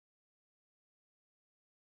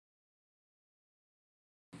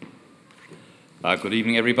Good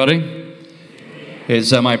evening, everybody.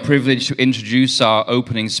 It's my privilege to introduce our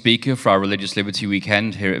opening speaker for our Religious Liberty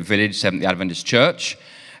Weekend here at Village Seventh-day Adventist Church.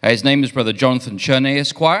 His name is Brother Jonathan Cherne,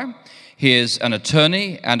 Esquire. He is an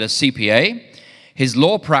attorney and a CPA. His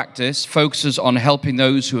law practice focuses on helping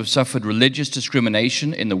those who have suffered religious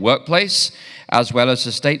discrimination in the workplace, as well as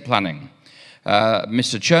estate planning.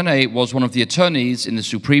 Mr. Cherne was one of the attorneys in the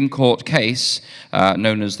Supreme Court case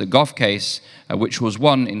known as the Goff case, which was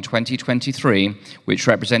won in 2023, which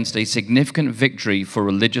represented a significant victory for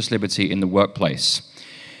religious liberty in the workplace.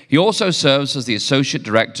 He also serves as the Associate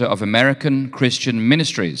Director of American Christian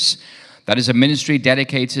Ministries. That is a ministry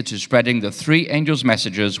dedicated to spreading the three angels'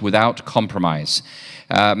 messages without compromise.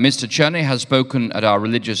 Mr. Cherne has spoken at our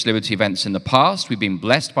religious liberty events in the past. We've been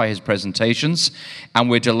blessed by his presentations, and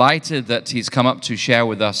we're delighted that he's come up to share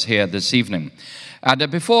with us here this evening.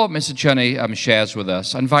 And before Mr. Cherne shares with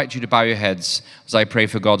us, I invite you to bow your heads as I pray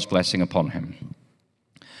for God's blessing upon him.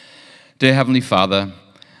 Dear Heavenly Father,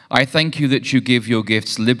 I thank you that you give your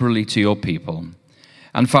gifts liberally to your people.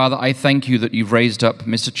 And Father, I thank you that you've raised up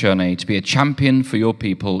Mr. Cherne to be a champion for your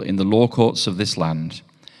people in the law courts of this land.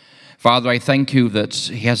 Father, I thank you that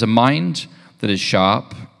he has a mind that is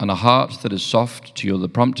sharp and a heart that is soft to the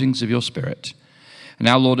promptings of your Spirit. And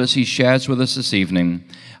now, Lord, as he shares with us this evening,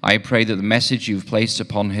 I pray that the message you've placed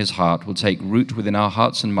upon his heart will take root within our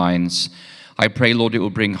hearts and minds. I pray, Lord, it will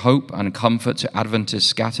bring hope and comfort to Adventists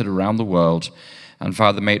scattered around the world. And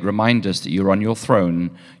Father, may it remind us that you're on your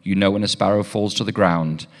throne. You know when a sparrow falls to the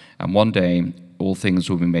ground, and one day all things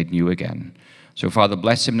will be made new again. So, Father,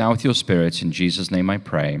 bless him now with your Spirit. In Jesus' name I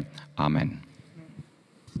pray. Amen.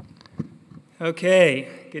 Okay,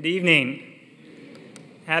 good evening.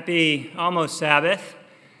 Happy almost Sabbath.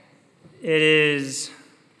 It is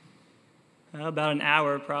about an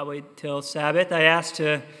hour probably till Sabbath. I asked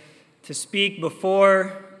to speak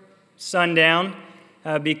before sundown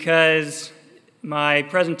because my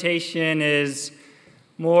presentation is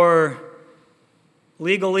more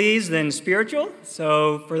legalese than spiritual.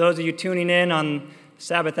 So for those of you tuning in on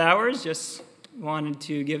Sabbath hours, just wanted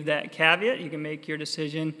to give that caveat. You can make your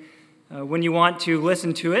decision when you want to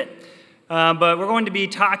listen to it. But we're going to be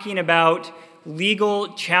talking about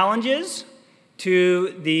legal challenges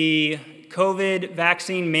to the COVID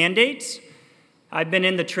vaccine mandates. I've been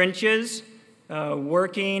in the trenches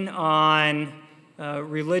working on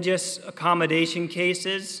religious accommodation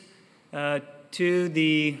cases to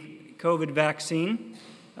the COVID vaccine.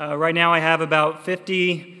 Right now I have about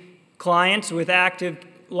 50 clients with active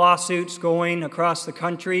lawsuits going across the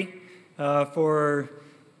country for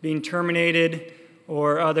being terminated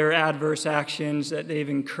or other adverse actions that they've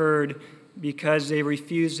incurred because they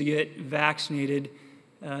refuse to get vaccinated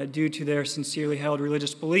due to their sincerely held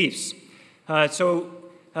religious beliefs. So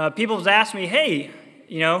people have asked me, hey,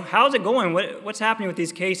 how's it going? What's happening with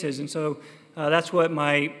these cases? And so that's what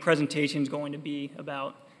my presentation is going to be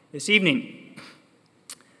about this evening.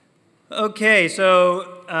 Okay,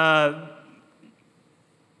 so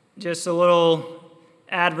just a little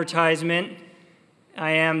advertisement.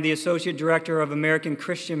 I am the Associate Director of American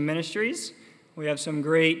Christian Ministries. We have some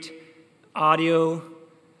great audio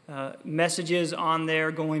messages on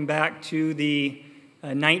there going back to the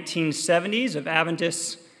 1970s of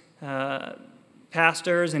Adventist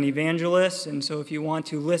pastors and evangelists. And so if you want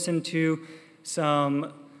to listen to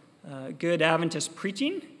some good Adventist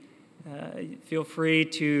preaching, feel free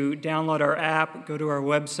to download our app, go to our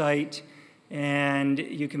website, and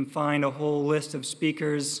you can find a whole list of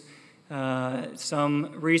speakers,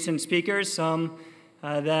 some recent speakers, some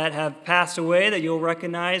that have passed away that you'll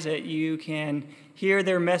recognize, that you can hear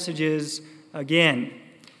their messages again.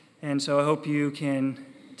 And so I hope you can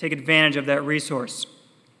take advantage of that resource.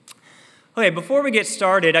 Okay, before we get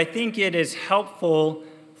started, I think it is helpful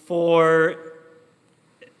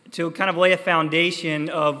to kind of lay a foundation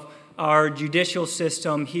of our judicial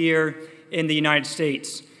system here in the United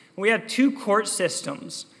States. We have two court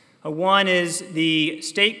systems. One is the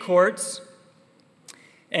state courts,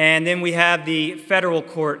 and then we have the federal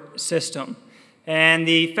court system. And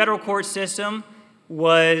the federal court system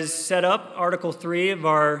was set up, Article 3 of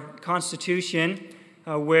our Constitution,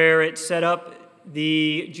 where it set up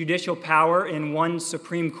the judicial power in one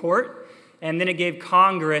Supreme Court, and then it gave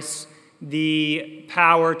Congress the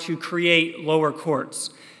power to create lower courts.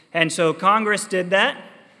 And so Congress did that.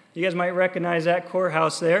 You guys might recognize that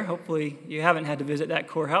courthouse there. Hopefully you haven't had to visit that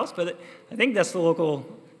courthouse, but I think that's the local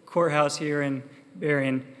courthouse here in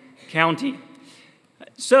Berrien County.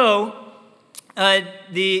 So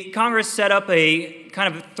the Congress set up a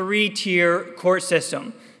kind of three-tier court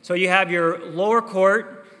system. So you have your lower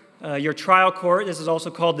court, your trial court. This is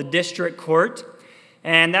also called the district court.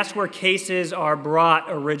 And that's where cases are brought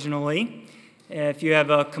originally. If you have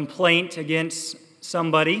a complaint against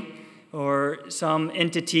somebody or some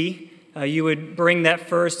entity, you would bring that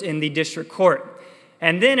first in the district court.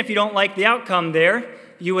 And then if you don't like the outcome there,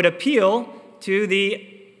 you would appeal to the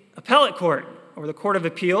appellate court, or the Court of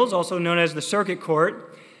Appeals, also known as the Circuit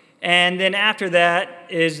Court. And then after that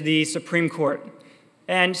is the Supreme Court.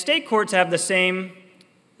 And state courts have the same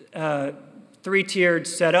three-tiered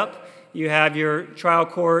setup. You have your trial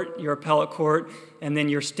court, your appellate court, and then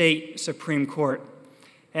your state Supreme Court.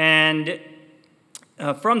 And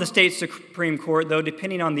from the state Supreme Court, though,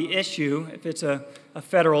 depending on the issue, if it's a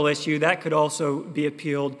federal issue, that could also be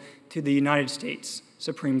appealed to the United States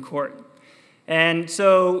Supreme Court. And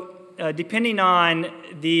so depending on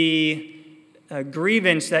the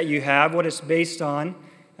grievance that you have, what it's based on,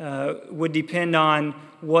 would depend on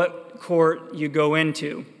what court you go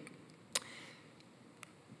into.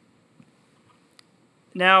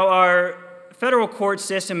 Now, our federal court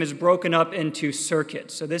system is broken up into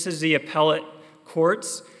circuits. So this is the appellate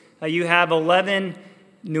courts. You have 11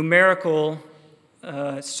 numerical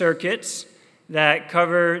circuits that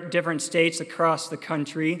cover different states across the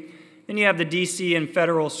country. Then you have the DC and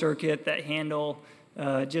federal circuit that handle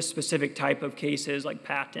just specific type of cases like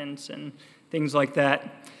patents and things like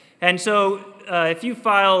that. And so if you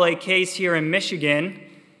file a case here in Michigan,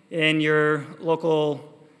 in your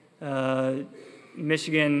local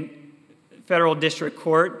Michigan Federal District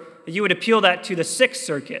Court, you would appeal that to the Sixth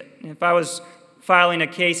Circuit. If I was filing a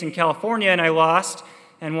case in California and I lost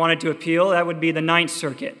and wanted to appeal, that would be the Ninth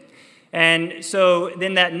Circuit. And so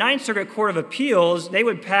then that Ninth Circuit Court of Appeals, they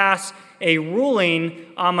would pass a ruling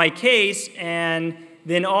on my case, and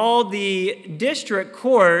then all the district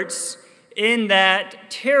courts in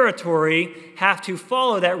that territory have to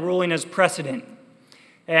follow that ruling as precedent.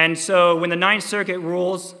 And so when the Ninth Circuit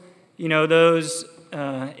rules, you know, those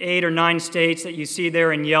 8 or 9 states that you see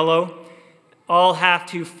there in yellow all have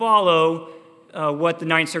to follow what the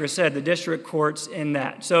Ninth Circuit said, the district courts in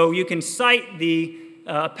that. So you can cite the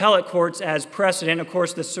appellate courts as precedent. Of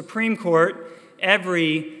course, the Supreme Court,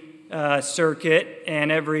 every circuit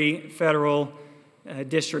and every federal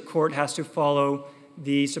district court has to follow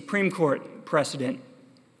the Supreme Court precedent.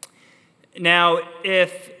 Now,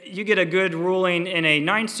 if you get a good ruling in a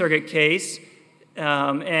Ninth Circuit case,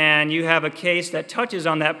 and you have a case that touches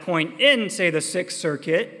on that point in, say, the Sixth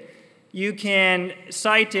Circuit, you can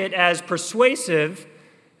cite it as persuasive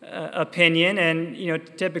opinion,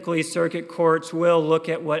 and typically circuit courts will look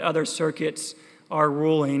at what other circuits are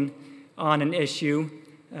ruling on an issue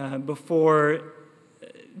before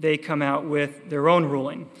they come out with their own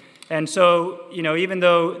ruling. And so, even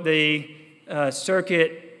though the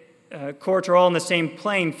circuit courts are all in the same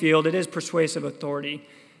playing field, it is persuasive authority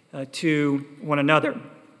to one another.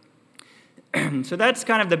 So that's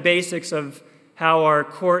kind of the basics of how our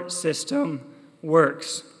court system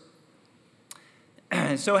works.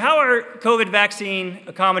 So how are COVID vaccine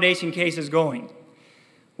accommodation cases going?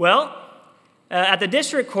 Well, at the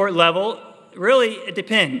district court level, really it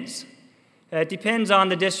depends. It depends on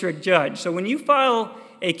the district judge. So when you file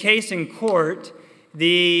a case in court,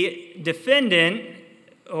 the defendant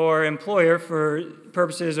or employer, for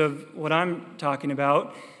purposes of what I'm talking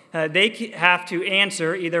about, they have to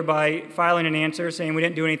answer either by filing an answer saying we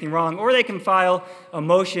didn't do anything wrong, or they can file a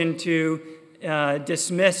motion to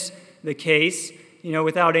dismiss the case,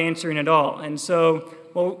 without answering at all. And so,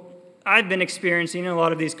 I've been experiencing in a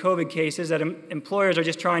lot of these COVID cases that employers are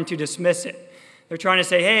just trying to dismiss it. They're trying to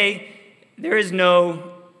say, hey, there is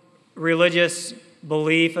no religious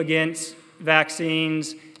belief against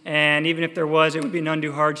vaccines, and even if there was, it would be an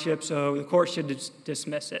undue hardship, so the court should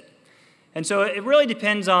dismiss it. And so it really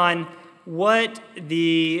depends on what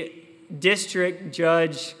the district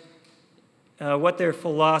judge, what their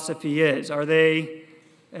philosophy is. Are they,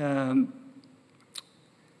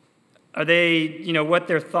 what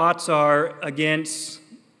their thoughts are against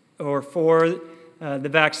or for the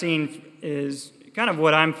vaccine is kind of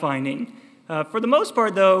what I'm finding. For the most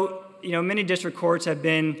part, though, many district courts have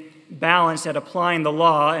been balanced at applying the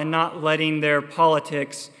law and not letting their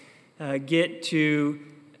politics get to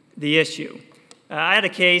the issue. I had a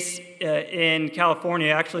case in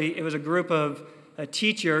California. Actually, it was a group of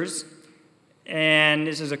teachers, and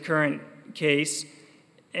this is a current case.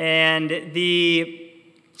 And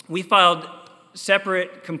we filed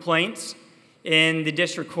separate complaints in the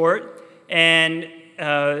district court, and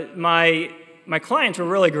my clients were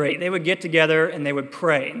really great. They would get together and they would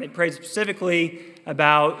pray, and they'd pray specifically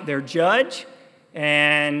about their judge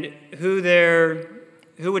and who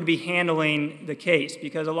would be handling the case,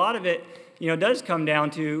 because a lot of it, does come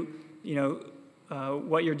down to,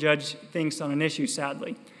 what your judge thinks on an issue,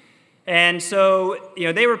 sadly. And so,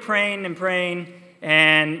 they were praying and praying,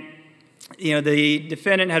 and, the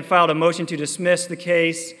defendant had filed a motion to dismiss the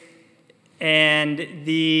case, and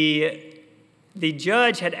the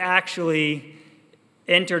judge had actually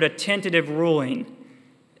entered a tentative ruling.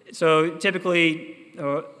 So typically,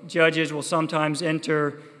 judges will sometimes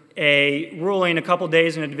enter a ruling a couple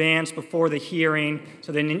days in advance before the hearing,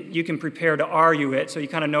 so then you can prepare to argue it, so you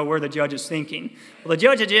kind of know where the judge is thinking. Well, the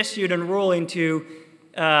judge had issued a ruling to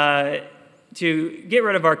get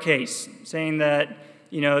rid of our case, saying that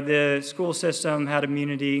the school system had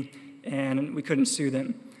immunity and we couldn't sue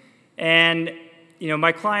them. And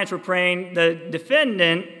my clients were praying. The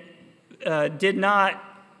defendant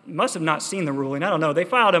must have not seen the ruling. I don't know. They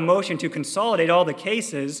filed a motion to consolidate all the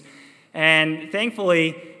cases, and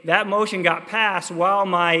thankfully that motion got passed while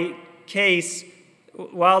my case,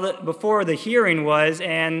 before the hearing was,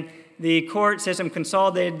 and the court system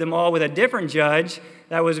consolidated them all with a different judge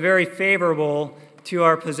that was very favorable to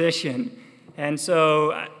our position. And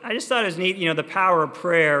so I just thought it was neat, the power of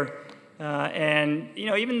prayer, and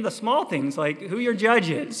even the small things like who your judge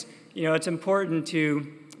is. It's important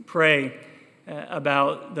to pray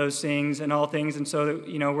about those things and all things, and so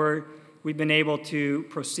we've been able to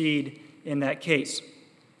proceed in that case.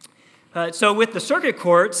 So with the circuit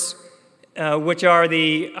courts, which are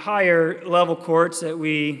the higher level courts that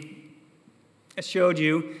we showed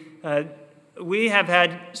you, we have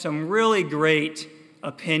had some really great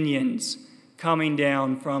opinions coming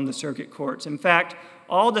down from the circuit courts. In fact,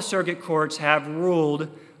 all the circuit courts have ruled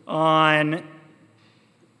on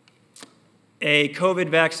a COVID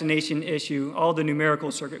vaccination issue, all the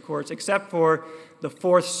numerical circuit courts, except for the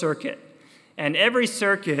Fourth Circuit. And every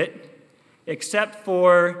circuit, except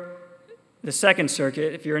for the Second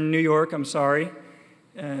Circuit, if you're in New York, I'm sorry,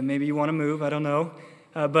 maybe you want to move, I don't know.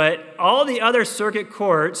 But all the other circuit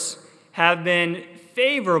courts have been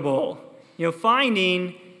favorable,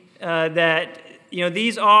 finding that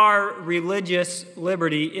these are religious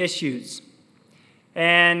liberty issues.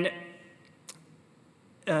 And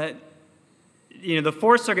the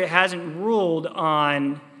Fourth Circuit hasn't ruled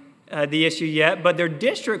on the issue yet, but their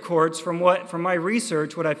district courts, from my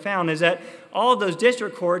research, what I found is that all of those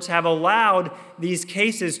district courts have allowed these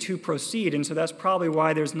cases to proceed, and so that's probably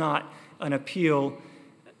why there's not an appeal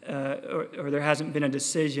or there hasn't been a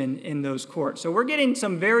decision in those courts. So we're getting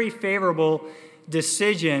some very favorable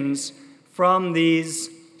decisions from these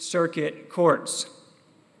circuit courts.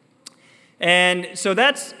 And so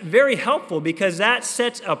that's very helpful because that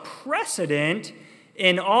sets a precedent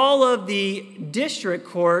in all of the district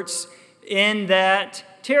courts in that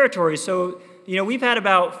territory. So, we've had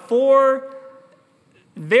about 4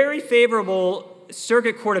 very favorable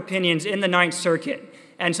circuit court opinions in the Ninth Circuit.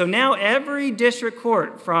 And so now every district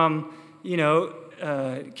court from,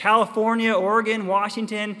 California, Oregon,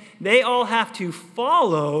 Washington, they all have to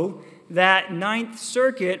follow that Ninth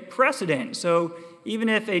Circuit precedent. So even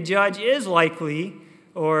if a judge is likely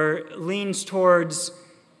or leans towards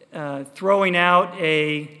throwing out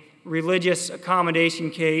a religious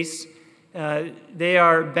accommodation case, they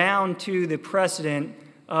are bound to the precedent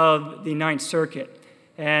of the Ninth Circuit.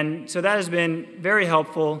 And so that has been very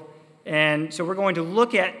helpful. And so we're going to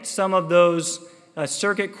look at some of those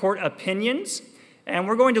circuit court opinions, and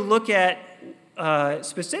we're going to look at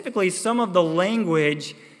specifically some of the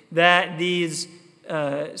language that these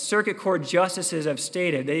circuit court justices have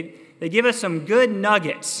stated. They give us some good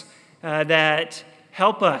nuggets that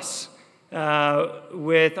help us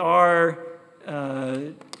with our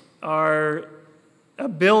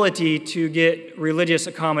ability to get religious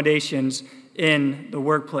accommodations in the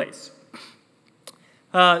workplace.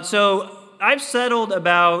 So I've settled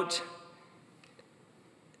about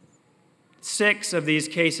 6 of these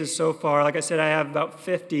cases so far. Like I said, I have about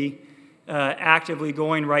 50 actively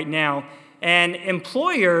going right now. And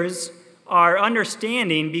employers are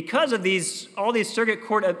understanding, because of all these circuit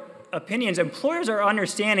court opinions, employers are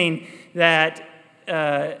understanding that,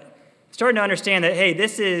 starting to understand that, hey,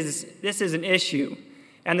 this is an issue.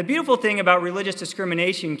 And the beautiful thing about religious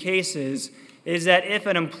discrimination cases is that if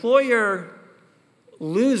an employer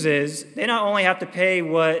loses, they not only have to pay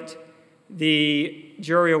what the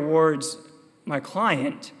jury awards my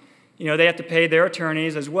client, they have to pay their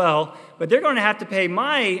attorneys as well, but they're going to have to pay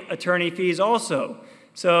my attorney fees also.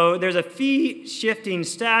 So there's a fee-shifting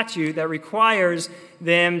statute that requires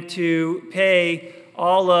them to pay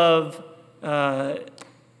all of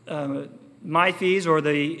my fees or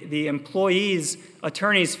the employee's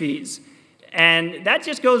attorney's fees. And that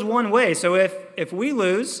just goes one way. So if we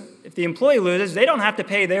lose, if the employee loses, they don't have to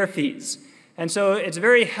pay their fees. And so it's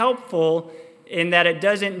very helpful in that it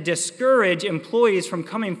doesn't discourage employees from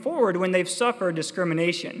coming forward when they've suffered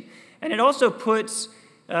discrimination. And it also puts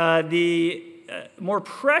more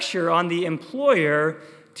pressure on the employer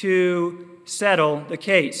to settle the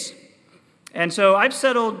case. And so I've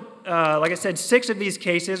settled, like I said, 6 of these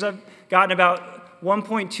cases. I've gotten about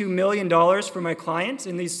 $1.2 million for my clients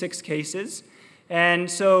in these 6 cases. And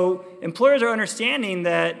so employers are understanding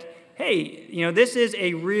that, hey, this is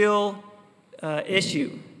a real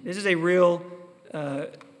issue. This is a real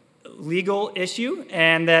legal issue,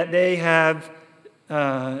 and that they have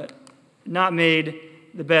not made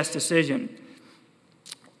the best decision.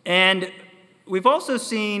 And we've also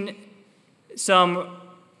seen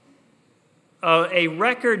a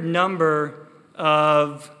record number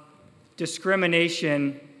of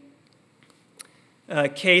discrimination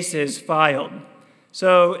cases filed.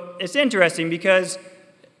 So it's interesting because,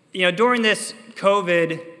 during this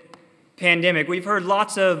COVID pandemic, we've heard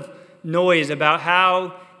lots of noise about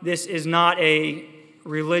how this is not a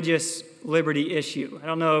religious liberty issue. I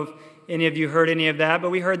don't know if any of you heard any of that, but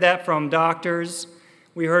we heard that from doctors.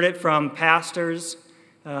 We heard it from pastors,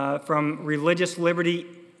 from religious liberty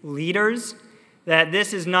leaders, that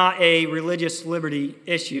this is not a religious liberty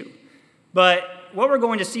issue. But what we're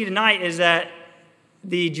going to see tonight is that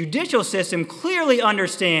the judicial system clearly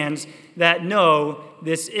understands that, no,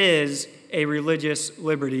 this is a religious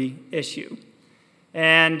liberty issue.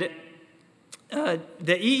 And the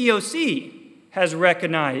EEOC has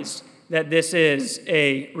recognized that this is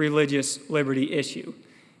a religious liberty issue.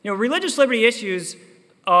 Religious liberty issues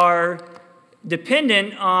are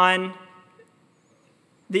dependent on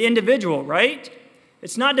the individual, right?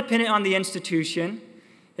 It's not dependent on the institution.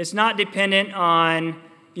 It's not dependent on,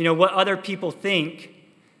 what other people think.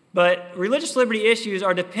 But religious liberty issues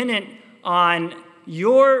are dependent on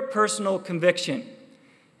your personal conviction.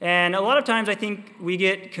 And a lot of times I think we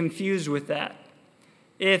get confused with that.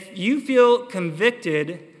 If you feel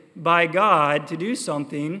convicted by God to do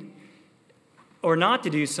something or not to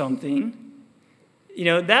do something,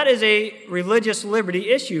 that is a religious liberty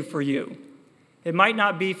issue for you. It might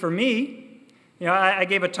not be for me. I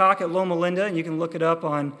gave a talk at Loma Linda, and you can look it up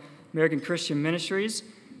on American Christian Ministries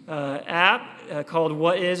app called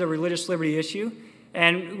What is a Religious Liberty Issue?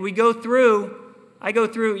 And I go through,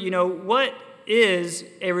 what is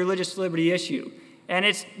a religious liberty issue? And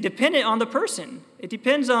it's dependent on the person. It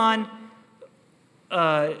depends on,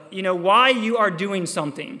 why you are doing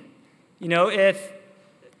something.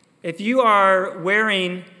 If you are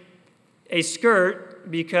wearing a skirt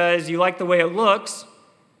because you like the way it looks,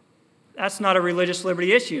 that's not a religious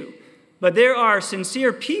liberty issue. But there are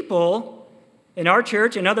sincere people in our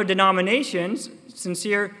church and other denominations,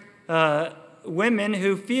 sincere women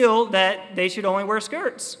who feel that they should only wear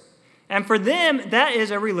skirts. And for them, that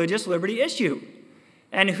is a religious liberty issue.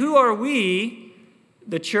 And who are we,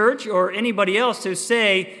 the church or anybody else, to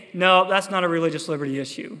say, no, that's not a religious liberty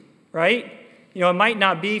issue, right? It might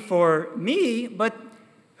not be for me, but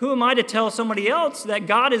who am I to tell somebody else that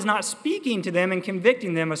God is not speaking to them and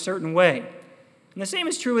convicting them a certain way? And the same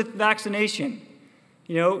is true with vaccination.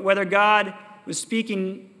 Whether God was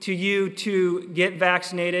speaking to you to get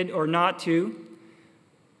vaccinated or not to,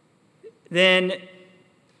 then,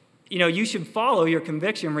 you should follow your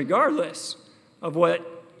conviction regardless of what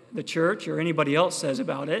the church or anybody else says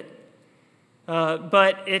about it.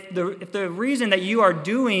 But if the reason that you are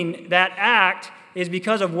doing that act is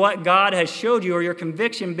because of what God has showed you or your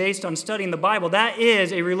conviction based on studying the Bible, that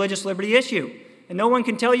is a religious liberty issue. And no one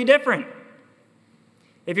can tell you different.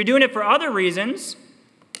 If you're doing it for other reasons,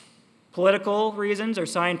 political reasons or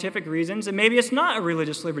scientific reasons, then maybe it's not a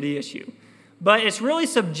religious liberty issue. But it's really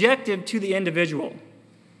subjective to the individual.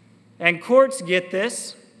 And courts get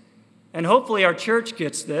this, and hopefully our church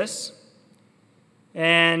gets this,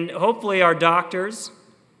 and hopefully our doctors,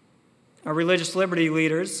 our religious liberty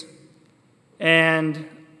leaders, and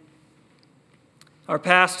our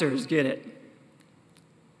pastors get it.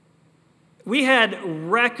 We had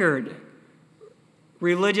record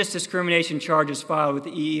religious discrimination charges filed with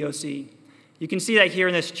the EEOC. You can see that here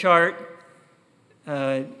in this chart.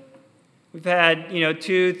 We've had,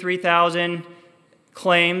 2,000, 3,000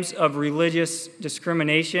 claims of religious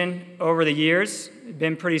discrimination over the years. It's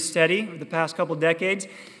been pretty steady over the past couple decades.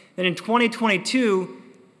 Then in 2022,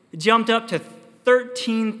 it jumped up to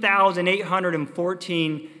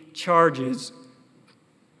 13,814 charges.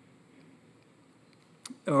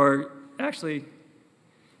 Or actually,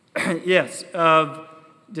 yes, of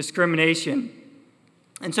discrimination.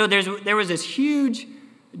 And so there was this huge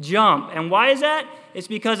jump. And why is that? It's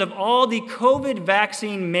because of all the COVID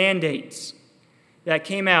vaccine mandates that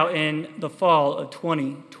came out in the fall of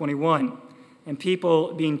 2021 and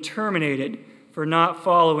people being terminated for not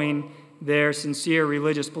following their sincere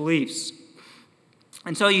religious beliefs.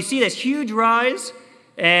 And so you see this huge rise,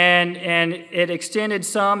 and it extended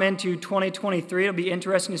some into 2023. It'll be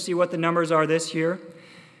interesting to see what the numbers are this year.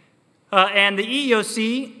 And the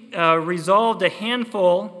EEOC resolved a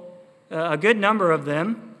handful, a good number of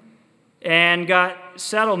them, and got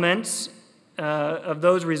settlements of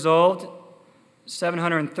those resolved,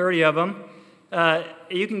 730 of them.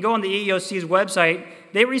 You can go on the EEOC's website.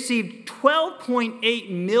 They received $12.8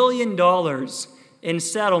 million in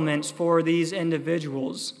settlements for these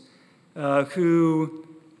individuals who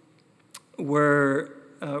were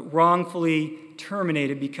wrongfully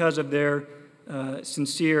terminated because of their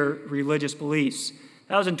sincere religious beliefs.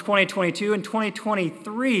 That was in 2022. In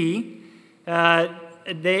 2023,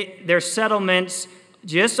 their settlements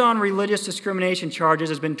just on religious discrimination charges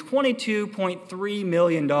has been $22.3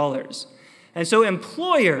 million. And so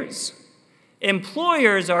employers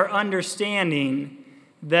are understanding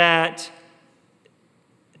that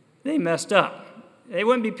they messed up. They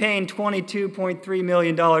wouldn't be paying $22.3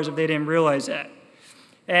 million if they didn't realize that.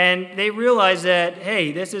 And they realize that,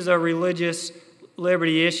 hey, this is a religious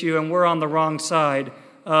liberty issue and we're on the wrong side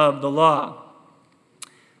of the law.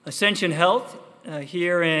 Ascension Health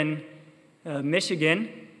here in Michigan,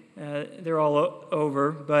 they're all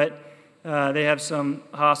over, but they have some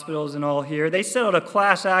hospitals and all here. They settled a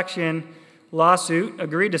class action lawsuit,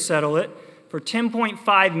 agreed to settle it, for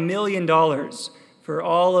 $10.5 million for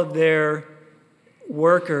all of their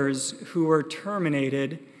workers who were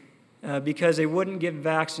terminated because they wouldn't get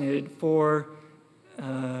vaccinated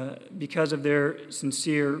because of their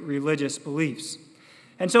sincere religious beliefs.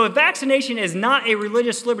 And so if vaccination is not a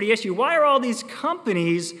religious liberty issue, why are all these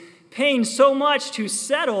companies paying so much to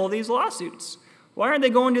settle these lawsuits? Why aren't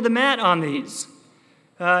they going to the mat on these?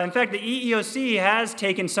 In fact, the EEOC has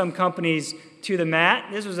taken some companies to the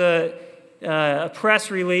mat. This was a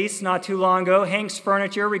press release not too long ago. Hank's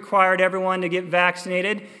Furniture required everyone to get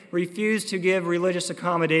vaccinated, refused to give religious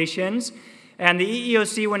accommodations, and the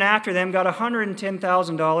EEOC went after them, got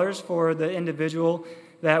 $110,000 for the individual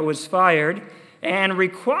that was fired, and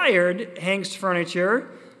required Hank's Furniture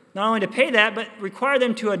not only to pay that, but required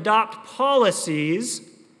them to adopt policies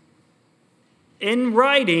in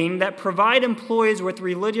writing that provide employees with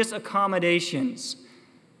religious accommodations,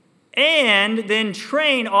 and then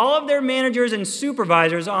train all of their managers and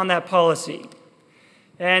supervisors on that policy.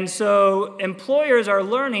 And so employers are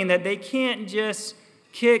learning that they can't just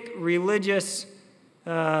kick religious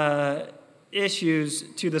issues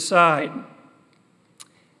to the side.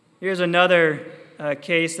 Here's another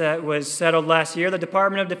case that was settled last year, the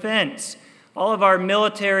Department of Defense. All of our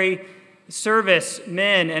military service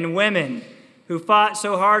men and women who fought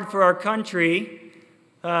so hard for our country,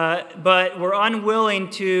 but were unwilling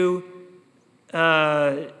to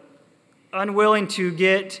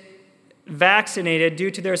get vaccinated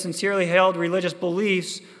due to their sincerely held religious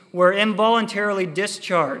beliefs, were involuntarily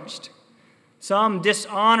discharged, some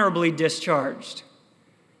dishonorably discharged,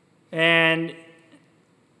 and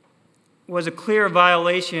was a clear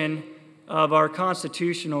violation of our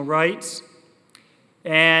constitutional rights.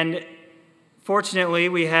 And fortunately,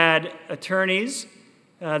 we had attorneys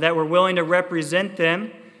that were willing to represent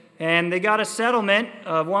them, and they got a settlement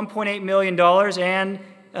of $1.8 million, and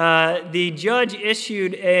the judge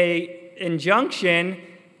issued an injunction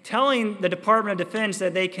telling the Department of Defense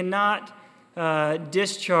that they cannot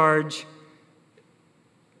discharge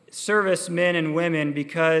servicemen and women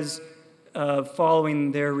because of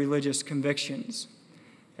following their religious convictions.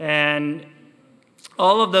 And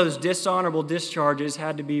all of those dishonorable discharges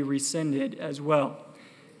had to be rescinded as well.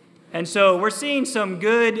 And so we're seeing some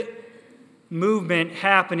good movement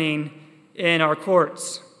happening in our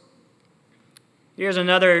courts. Here's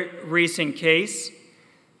another recent case.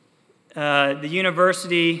 The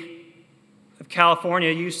University of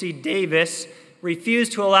California, UC Davis,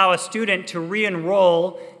 refused to allow a student to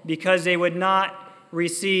re-enroll because they would not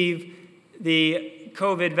receive the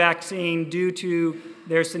COVID vaccine due to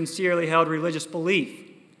their sincerely held religious belief.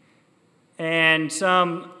 And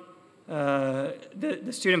the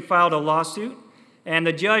student filed a lawsuit, and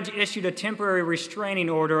the judge issued a temporary restraining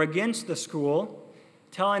order against the school,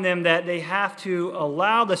 telling them that they have to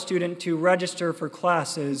allow the student to register for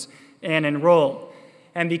classes and enroll.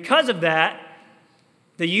 And because of that,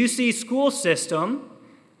 the UC school system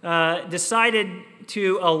decided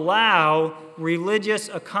to allow religious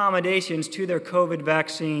accommodations to their COVID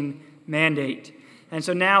vaccine mandate. And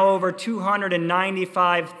so now over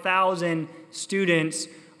 295,000 students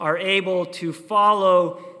are able to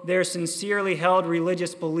follow their sincerely held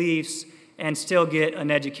religious beliefs and still get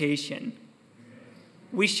an education.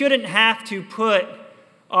 We shouldn't have to put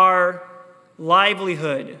our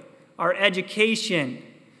livelihood, our education,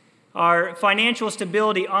 our financial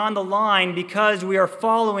stability on the line because we are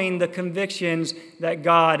following the convictions that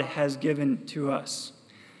God has given to us.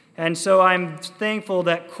 And so I'm thankful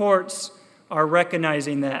that courts are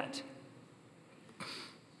recognizing that.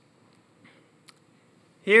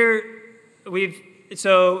 Here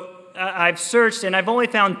I've searched and I've only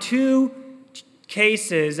found 2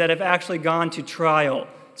 cases that have actually gone to trial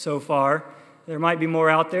so far. There might be more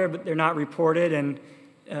out there, but they're not reported and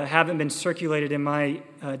haven't been circulated in my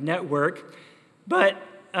network. But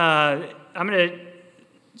I'm going to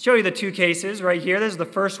show you the 2 cases right here. This is the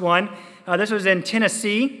first one. This was in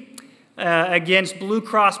Tennessee against Blue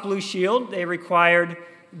Cross Blue Shield. They required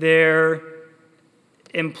their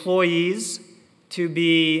employees to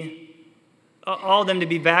be, all of them to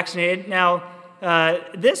be vaccinated. Now,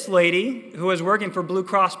 this lady who was working for Blue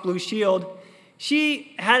Cross Blue Shield,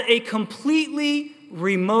 she had a completely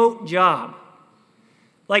remote job.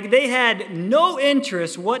 Like, they had no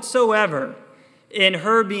interest whatsoever in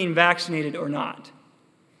her being vaccinated or not.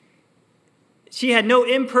 She had no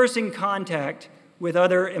in-person contact with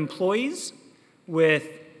other employees, with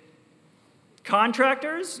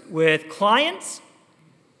contractors, with clients.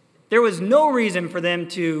 There was no reason for them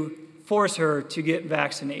to force her to get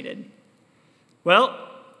vaccinated. Well,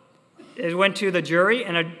 it went to the jury,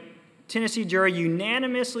 and a Tennessee jury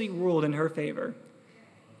unanimously ruled in her favor.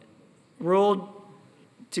 Ruled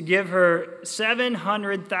to give her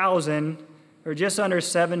 $700,000, or just under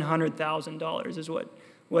 $700,000 is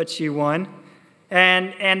what she won.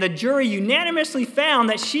 And the jury unanimously found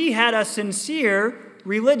that she had a sincere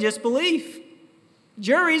religious belief.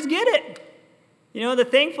 Juries get it. You know, the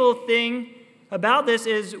thankful thing about this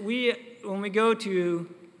is when we go to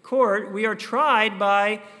court, we are tried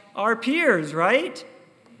by our peers, right?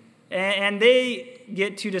 And they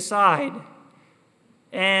get to decide.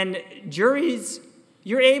 And juries,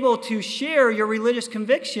 you're able to share your religious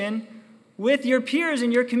conviction with your peers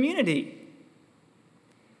in your community.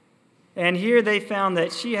 And here they found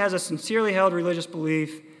that she has a sincerely held religious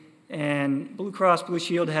belief, and Blue Cross Blue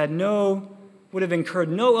Shield would have incurred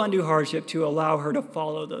no undue hardship to allow her to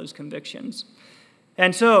follow those convictions.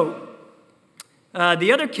 And so,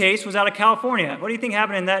 the other case was out of California. What do you think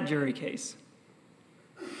happened in that jury case?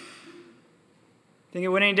 Think it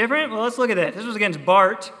went any different? Well, let's look at this. This was against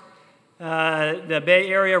BART, the Bay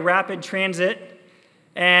Area Rapid Transit.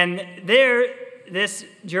 And this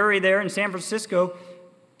jury there in San Francisco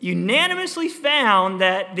unanimously found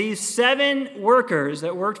that these 7 workers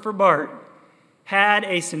that worked for BART had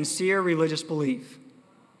a sincere religious belief.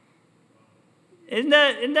 Isn't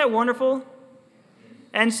that wonderful?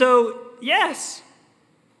 And so, yes,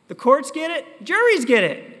 the courts get it, juries get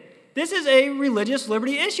it. This is a religious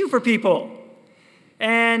liberty issue for people.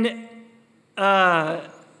 And the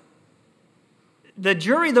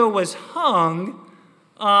jury, though, was hung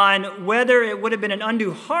on whether it would have been an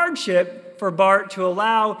undue hardship for BART to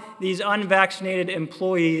allow these unvaccinated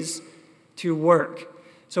employees to work.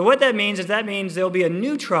 So what that means is there'll be a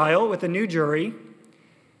new trial with a new jury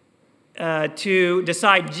to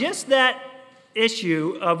decide just that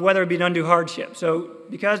issue of whether it be an undue hardship. So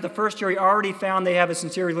because the first jury already found they have a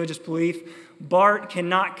sincere religious belief, BART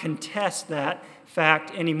cannot contest that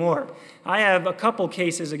fact anymore. I have a couple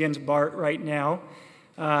cases against BART right now,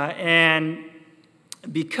 and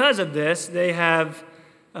because of this, they have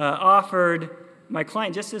offered my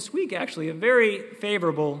client just this week, actually, a very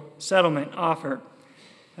favorable settlement offer.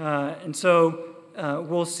 And so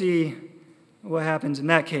we'll see what happens in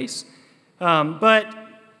that case. The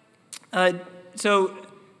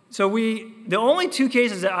only 2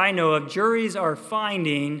 cases that I know of, juries are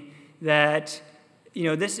finding that,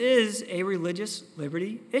 this is a religious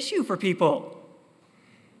liberty issue for people.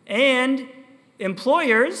 And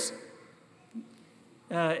employers,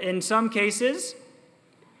 in some cases,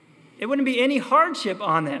 it wouldn't be any hardship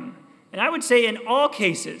on them. And I would say in all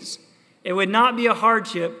cases, it would not be a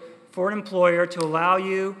hardship for an employer to allow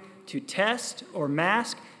you to test or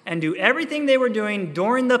mask and do everything they were doing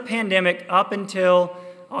during the pandemic up until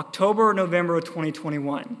October or November of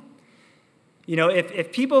 2021.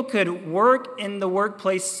 If people could work in the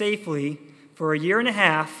workplace safely for a year and a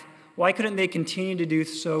half, why couldn't they continue to do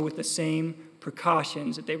so with the same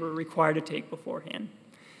precautions that they were required to take beforehand?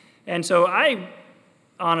 And so I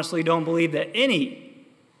honestly don't believe that any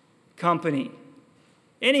company,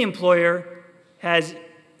 any employer has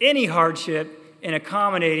any hardship in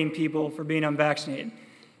accommodating people for being unvaccinated.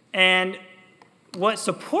 And what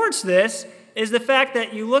supports this is the fact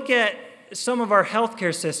that you look at some of our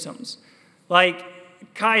healthcare systems, like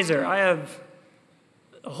Kaiser. I have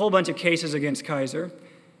a whole bunch of cases against Kaiser.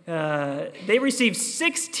 they received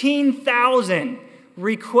 16,000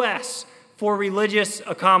 requests for religious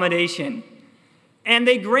accommodation, and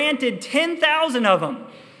they granted 10,000 of them.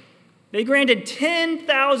 They granted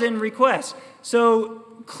 10,000 requests. So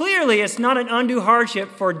clearly it's not an undue hardship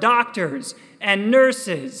for doctors and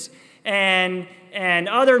nurses and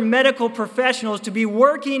other medical professionals to be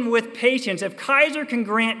working with patients. If Kaiser can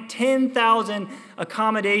grant 10,000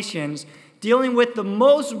 accommodations dealing with the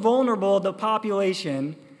most vulnerable of the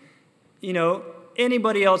population,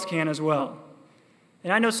 anybody else can as well.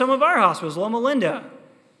 And I know some of our hospitals, Loma Linda,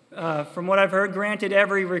 from what I've heard, granted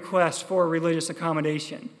every request for religious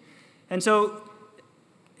accommodation. And so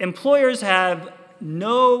employers have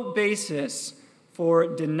no basis for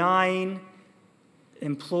denying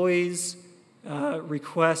employees'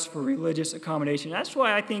 requests for religious accommodation. That's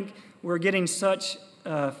why I think we're getting such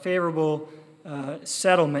favorable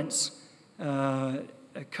settlements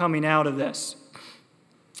coming out of this.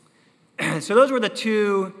 So those were the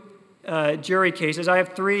two jury cases. I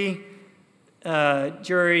have 3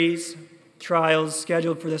 juries trials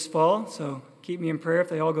scheduled for this fall, so keep me in prayer if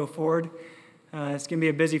they all go forward. It's going to be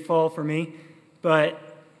a busy fall for me, but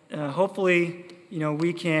hopefully,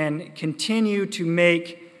 we can continue to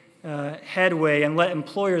make headway and let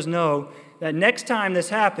employers know that next time this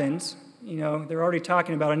happens, they're already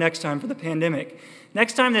talking about a next time for the pandemic.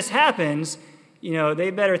 Next time this happens,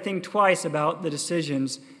 they better think twice about the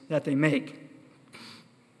decisions that they make.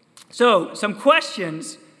 So, some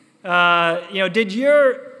questions. Did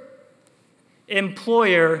your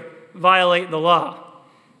employer violate the law?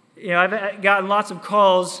 I've gotten lots of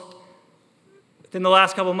calls within the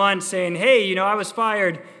last couple months saying, hey, I was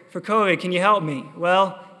fired for COVID. Can you help me?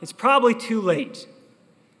 Well, it's probably too late.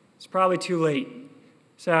 It's probably too late,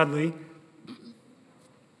 sadly.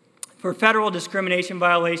 For federal discrimination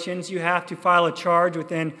violations, you have to file a charge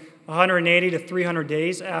within 180 to 300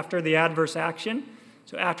 days after the adverse action,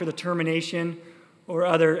 so after the termination or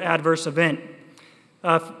other adverse event.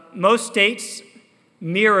 Most states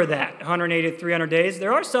mirror that, 180 to 300 days.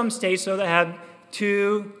 There are some states, though, that have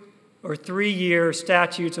 2 or 3 year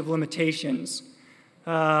statutes of limitations.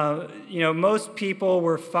 Most people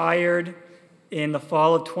were fired in the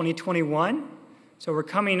fall of 2021, so we're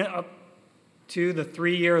coming up to the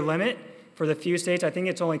 3-year limit for the few states. I think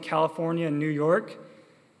it's only California and New York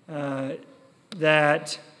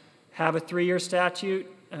that have a 3-year statute.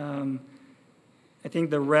 I think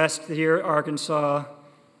the rest here, Arkansas,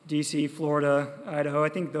 DC, Florida, Idaho, I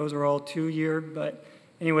think those are all 2-year. But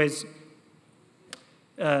anyways,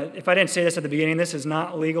 if I didn't say this at the beginning, this is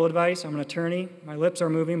not legal advice. I'm an attorney. My lips are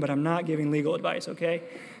moving, but I'm not giving legal advice, okay?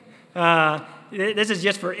 This is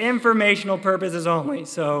just for informational purposes only.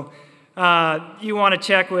 So you want to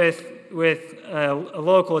check with a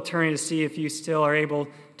local attorney to see if you still are able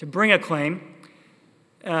to bring a claim.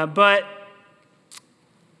 But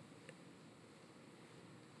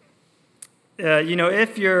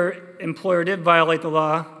if your employer did violate the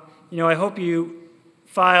law, I hope you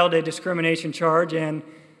filed a discrimination charge, and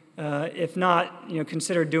if not,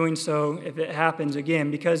 consider doing so if it happens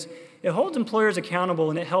again, because it holds employers accountable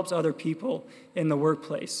and it helps other people in the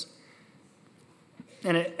workplace.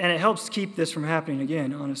 And it helps keep this from happening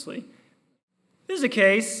again, honestly. This is a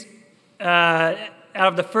case out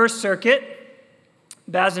of the First Circuit,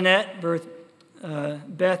 Bazinet versus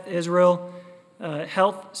Beth Israel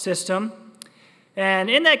Health System. And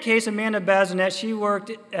in that case, Amanda Bazinet, she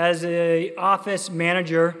worked as an office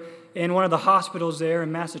manager in one of the hospitals there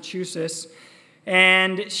in Massachusetts.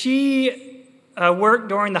 And she worked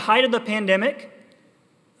during the height of the pandemic.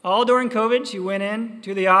 All during COVID, she went in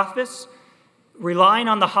to the office, relying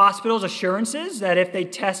on the hospital's assurances that if they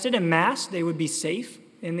tested and masked, they would be safe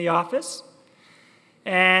in the office.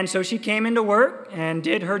 And so she came into work and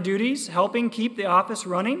did her duties, helping keep the office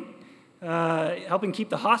running, helping keep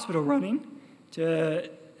the hospital running, to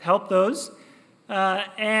help those. But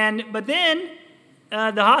then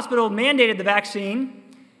the hospital mandated the vaccine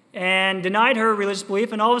and denied her religious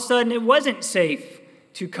belief, and all of a sudden it wasn't safe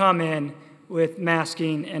to come in with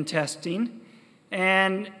masking and testing.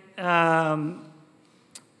 And,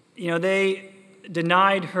 they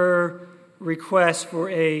denied her request for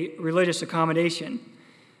a religious accommodation.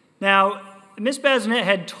 Now, Ms. Bazinet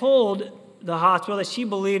had told the hospital that she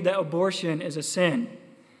believed that abortion is a sin,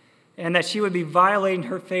 and that she would be violating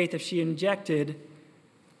her faith if she injected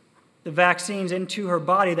the vaccines into her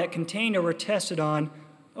body that contained or were tested on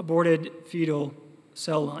aborted fetal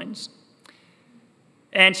cell lines.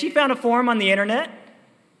 And she found a forum on the internet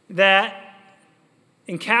that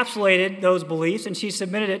encapsulated those beliefs, and she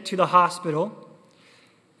submitted it to the hospital.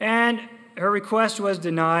 And her request was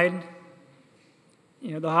denied.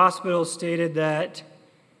 The hospital stated that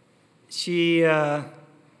she,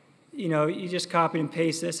 you just copy and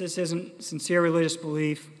paste this. This isn't sincere religious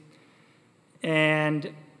belief.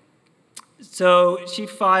 And so she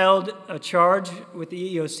filed a charge with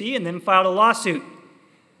the EEOC and then filed a lawsuit.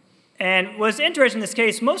 And what's interesting in this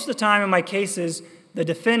case, most of the time in my cases, the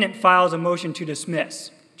defendant files a motion to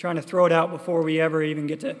dismiss, trying to throw it out before we ever even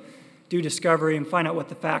get to do discovery and find out what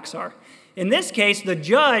the facts are. In this case, the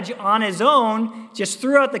judge on his own just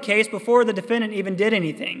threw out the case before the defendant even did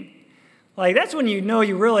anything. Like, that's when you know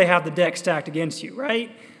you really have the deck stacked against you, right?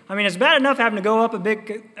 I mean, it's bad enough having to go up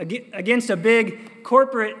against a big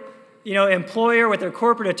corporate, employer with their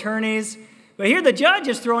corporate attorneys. But here the judge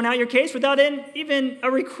is throwing out your case without even a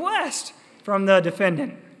request from the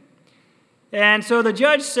defendant. And so the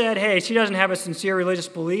judge said, hey, she doesn't have a sincere religious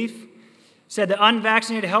belief. Said the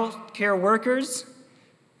unvaccinated healthcare workers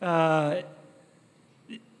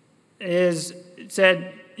it's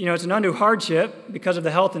an undue hardship because of the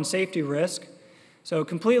health and safety risk. So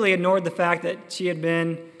completely ignored the fact that she had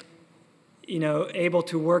been, able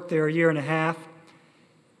to work there a year and a half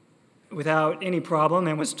without any problem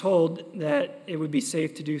and was told that it would be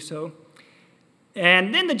safe to do so.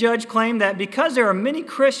 And then the judge claimed that because there are many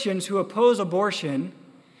Christians who oppose abortion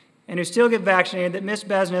and who still get vaccinated, that Ms.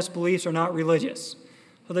 Bazinet's beliefs are not religious.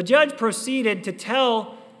 So the judge proceeded to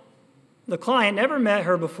tell the client, never met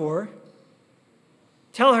her before,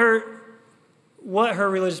 tell her what her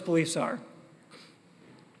religious beliefs are.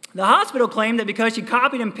 The hospital claimed that because she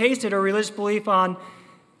copied and pasted her religious belief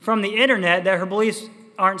from the internet, that her beliefs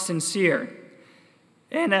aren't sincere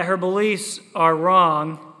and that her beliefs are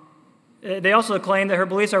wrong. They also claimed that her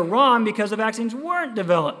beliefs are wrong because the vaccines weren't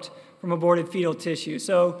developed from aborted fetal tissue.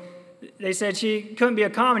 So they said she couldn't be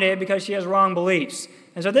accommodated because she has wrong beliefs.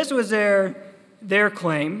 And so this was their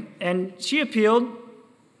claim, and she appealed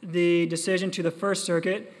the decision to the First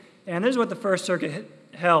Circuit, and this is what the First Circuit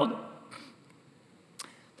held.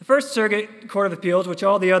 The First Circuit Court of Appeals, which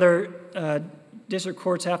all the other district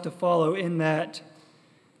courts have to follow in that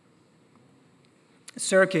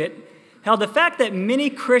circuit, held the fact that many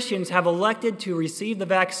Christians have elected to receive the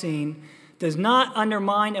vaccine does not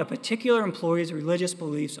undermine a particular employee's religious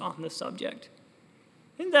beliefs on the subject.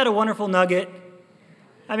 Isn't that a wonderful nugget?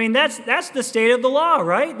 I mean, that's the state of the law,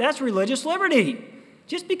 right? That's religious liberty.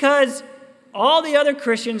 Just because all the other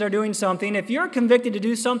Christians are doing something, if you're convicted to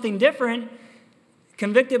do something different,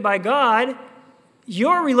 convicted by God,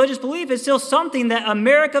 your religious belief is still something that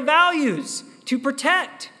America values to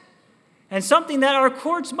protect and something that our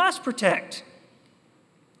courts must protect.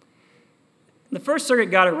 The First Circuit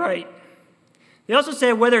got it right. They also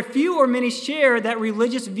said whether few or many share that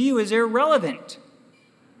religious view is irrelevant.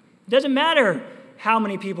 It doesn't matter how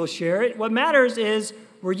many people share it. What matters is,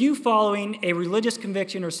 were you following a religious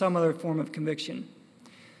conviction or some other form of conviction?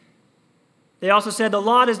 They also said the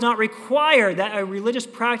law does not require that a religious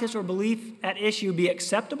practice or belief at issue be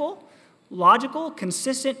acceptable, logical,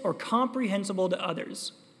 consistent, or comprehensible to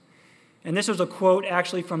others. And this was a quote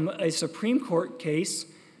actually from a Supreme Court case,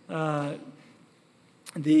 the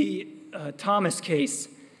Thomas case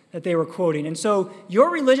that they were quoting. And so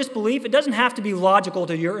your religious belief, it doesn't have to be logical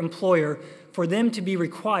to your employer for them to be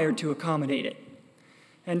required to accommodate it.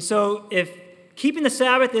 And so if keeping the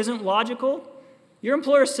Sabbath isn't logical, your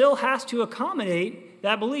employer still has to accommodate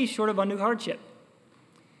that belief short of undue hardship.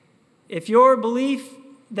 If your belief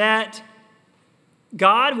that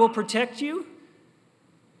God will protect you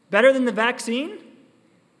better than the vaccine,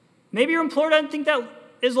 maybe your employer doesn't think that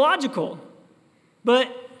is logical, but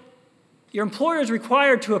your employer is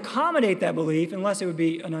required to accommodate that belief unless it would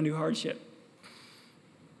be an undue hardship.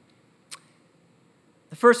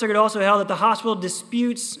 The First Circuit also held that the hospital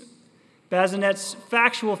disputes Bazinet's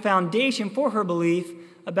factual foundation for her belief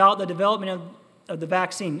about the development of the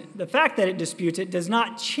vaccine. The fact that it disputes it does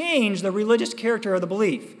not change the religious character of the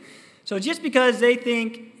belief. So just because they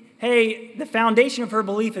think, hey, the foundation of her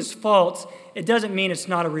belief is false, it doesn't mean it's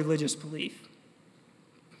not a religious belief.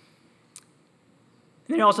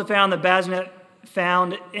 And they also found that Bazinet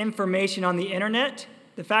found information on the internet.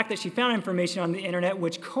 The fact that she found information on the internet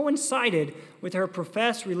which coincided with her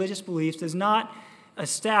professed religious beliefs does not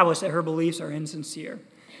establish that her beliefs are insincere.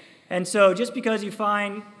 And so just because you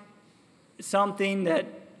find something that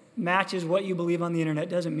matches what you believe on the internet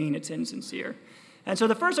doesn't mean it's insincere. And so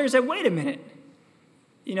the First Circuit said, wait a minute,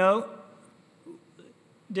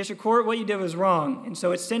 district court, what you did was wrong. And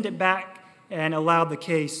so it sent it back and allowed the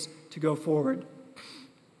case to go forward.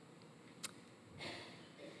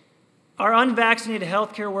 Are unvaccinated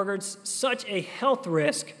healthcare workers such a health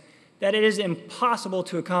risk that it is impossible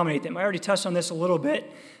to accommodate them? I already touched on this a little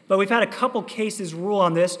bit, but we've had a couple cases rule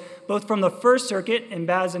on this, both from the First Circuit, and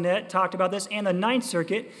Bazinet talked about this, and the Ninth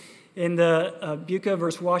Circuit. in the Buca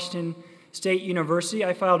versus Washington State University.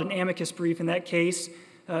 I filed an amicus brief in that case,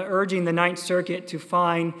 urging the Ninth Circuit to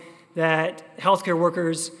find that healthcare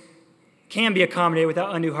workers can be accommodated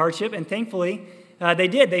without undue hardship, and thankfully they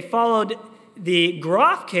did. They followed the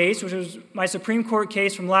Groff case, which was my Supreme Court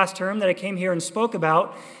case from last term that I came here and spoke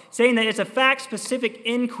about, saying that it's a fact-specific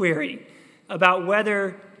inquiry about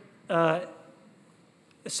whether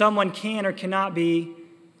someone can or cannot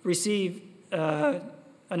receive an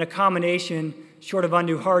accommodation short of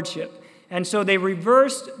undue hardship. And so they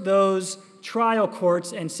reversed those trial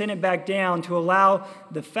courts and sent it back down to allow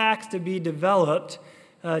the facts to be developed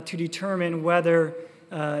to determine whether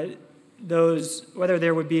there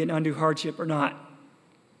would be an undue hardship or not.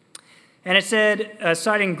 And it said,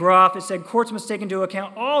 citing Groff, it said, courts must take into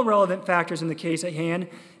account all relevant factors in the case at hand,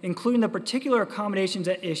 including the particular accommodations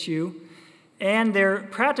at issue and their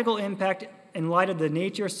practical impact in light of the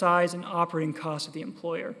nature, size, and operating costs of the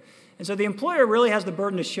employer. And so the employer really has the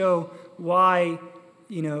burden to show why,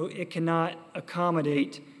 it cannot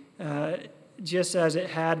accommodate, just as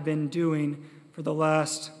it had been doing for the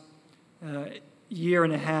last year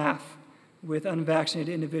and a half with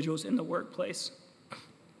unvaccinated individuals in the workplace.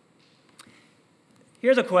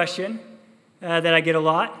 Here's a question that I get a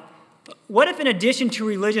lot. What if, in addition to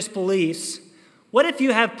religious beliefs, what if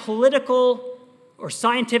you have political or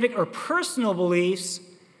scientific or personal beliefs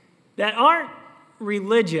that aren't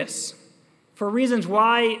religious for reasons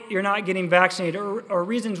why you're not getting vaccinated or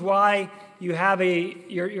reasons why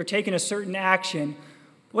you're taking a certain action?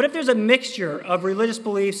 What if there's a mixture of religious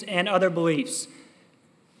beliefs and other beliefs?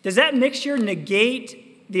 Does that mixture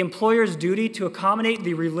negate the employer's duty to accommodate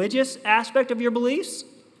the religious aspect of your beliefs?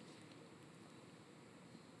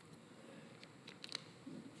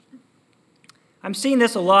 I'm seeing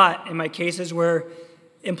this a lot in my cases where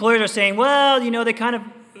employers are saying, well,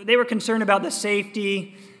 they were concerned about the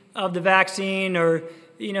safety of the vaccine, or,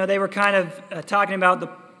 they were kind of talking about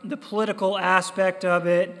the political aspect of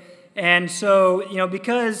it. And so,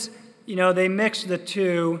 because, they mixed the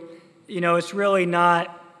two, it's really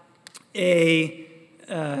not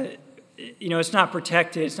it's not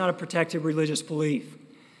protected. It's not a protected religious belief.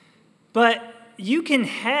 But you can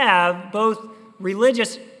have both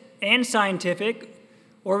religious and scientific,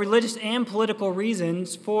 or religious and political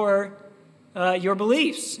reasons for your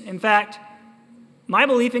beliefs. In fact, my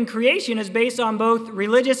belief in creation is based on both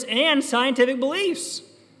religious and scientific beliefs.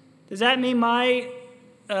 Does that mean my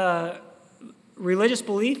religious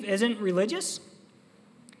belief isn't religious?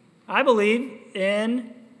 I believe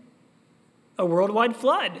in a worldwide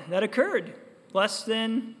flood that occurred less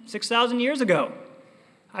than 6,000 years ago.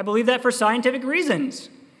 I believe that for scientific reasons.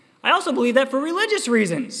 I also believe that for religious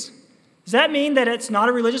reasons. Does that mean that it's not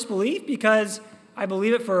a religious belief because I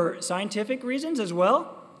believe it for scientific reasons as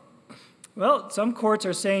well? Well, some courts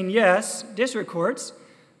are saying yes, district courts,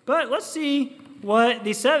 but let's see what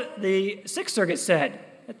the Sixth Circuit said.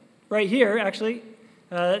 Right here, actually,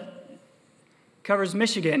 covers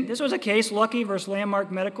Michigan. This was a case, Lucky versus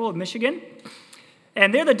Landmark Medical of Michigan.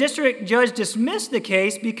 And there the district judge dismissed the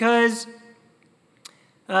case because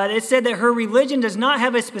it said that her religion does not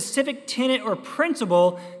have a specific tenet or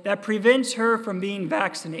principle that prevents her from being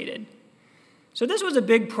vaccinated. So this was a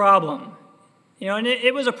big problem. And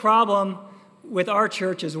it was a problem with our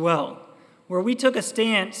church as well, where we took a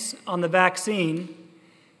stance on the vaccine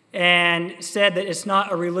and said that it's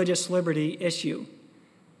not a religious liberty issue.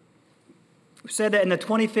 We said that in the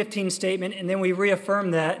 2015 statement, and then we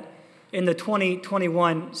reaffirmed that in the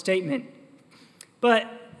 2021 statement. But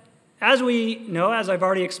as we know, as I've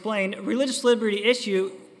already explained, a religious liberty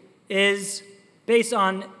issue is based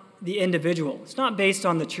on the individual. It's not based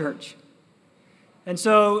on the church. And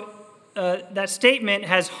so that statement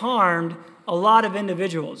has harmed a lot of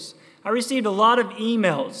individuals. I received a lot of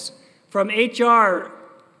emails from HR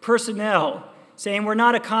personnel saying, we're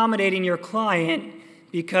not accommodating your client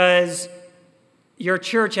because your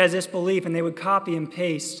church has this belief, and they would copy and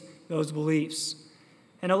paste those beliefs.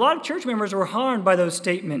 And a lot of church members were harmed by those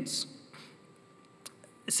statements,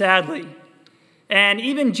 sadly. And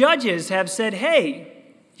even judges have said, hey,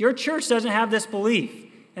 your church doesn't have this belief,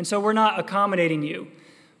 and so we're not accommodating you.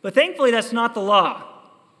 But thankfully, that's not the law.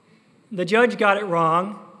 The judge got it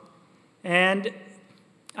wrong, and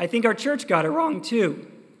I think our church got it wrong too.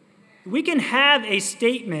 We can have a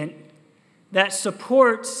statement that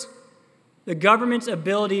supports the government's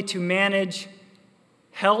ability to manage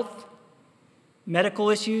health, medical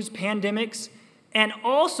issues, pandemics, and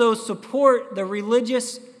also support the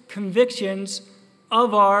religious convictions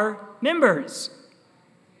of our members.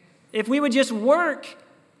 If we would just work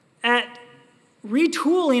at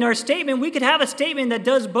retooling our statement, we could have a statement that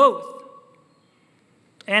does both.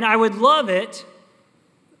 And I would love it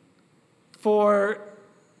for,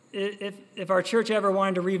 if our church ever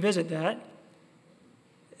wanted to revisit that,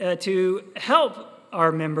 to help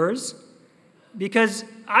our members, because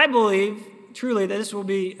I believe truly that this will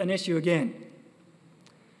be an issue again.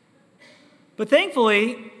 But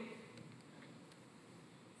thankfully,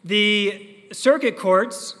 the circuit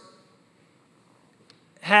courts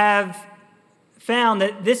have found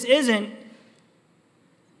that this isn't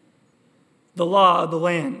the law of the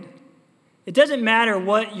land. It doesn't matter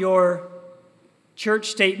what your church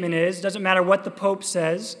statement is, it doesn't matter what the Pope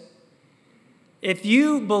says. If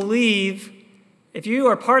you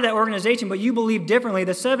are part of that organization, but you believe differently,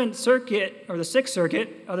 the Seventh Circuit, or the Sixth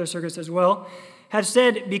Circuit, other circuits as well, have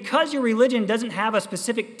said because your religion doesn't have a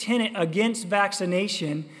specific tenet against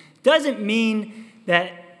vaccination, doesn't mean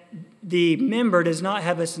that the member does not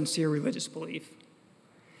have a sincere religious belief.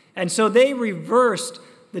 And so they reversed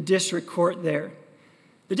the district court there.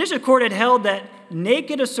 The district court had held that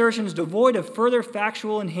naked assertions devoid of further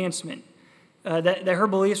factual enhancement, that her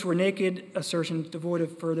beliefs were naked assertions devoid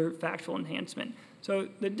of further factual enhancement. So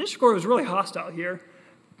the district court was really hostile here.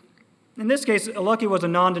 In this case, Lucky was a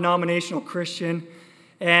non-denominational Christian,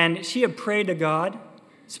 and she had prayed to God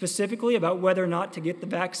specifically about whether or not to get the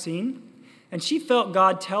vaccine. And she felt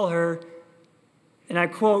God tell her, and I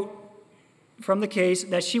quote from the case,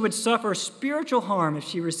 that she would suffer spiritual harm if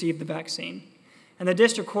she received the vaccine. And the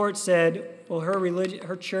district court said, well,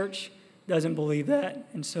 her church doesn't believe that,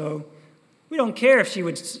 and so we don't care if she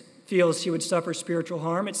feels she would suffer spiritual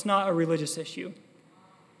harm. It's not a religious issue.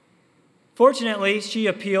 Fortunately, she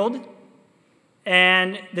appealed,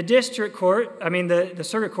 and the circuit court,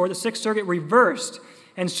 the Sixth Circuit reversed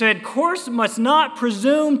and said, courts must not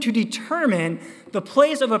presume to determine the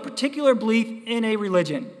place of a particular belief in a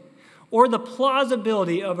religion or the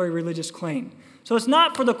plausibility of a religious claim. So it's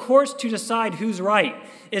not for the courts to decide who's right.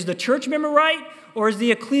 Is the church member right, or is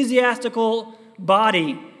the ecclesiastical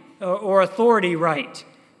body or authority right?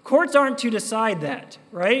 Courts aren't to decide that,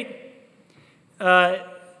 right? The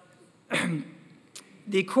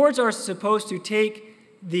courts are supposed to take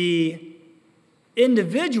the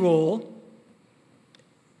individual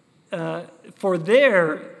for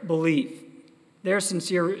their belief, their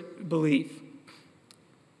sincere belief.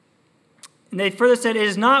 And they further said, it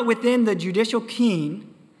is not within the judicial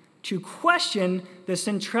ken to question the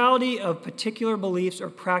centrality of particular beliefs or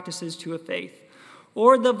practices to a faith,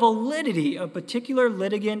 or the validity of particular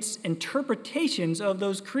litigants' interpretations of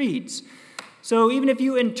those creeds. So even if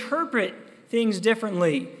you interpret things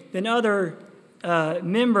differently than other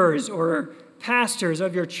members or pastors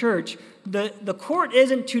of your church, the court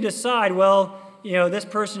isn't to decide, well, this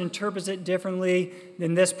person interprets it differently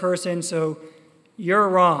than this person, so you're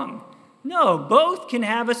wrong. No, both can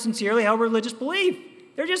have a sincerely held religious belief.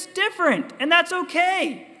 They're just different, and that's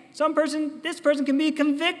okay. This person can be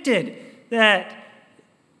convicted that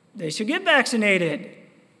they should get vaccinated.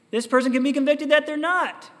 This person can be convicted that they're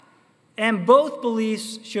not. And both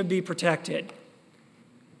beliefs should be protected.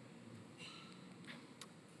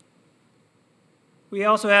 We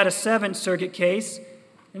also had a Seventh Circuit case.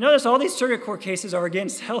 And notice all these circuit court cases are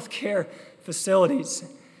against healthcare facilities.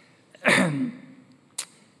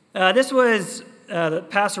 This was the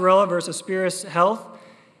Passarella versus Spears Health.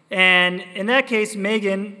 And in that case,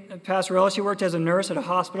 Megan Passarella, she worked as a nurse at a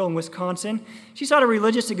hospital in Wisconsin. She sought a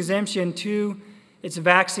religious exemption to its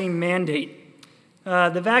vaccine mandate.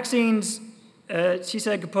 The vaccines, she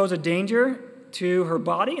said, could pose a danger to her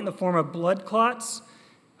body in the form of blood clots,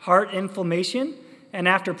 heart inflammation, and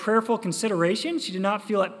after prayerful consideration, she did not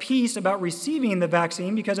feel at peace about receiving the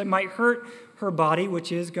vaccine because it might hurt her body,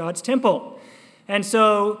 which is God's temple. And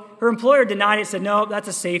so her employer denied it, said, no, that's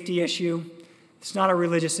a safety issue. It's not a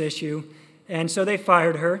religious issue. And so they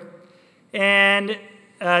fired her. And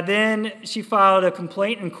then she filed a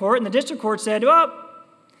complaint in court, and the district court said,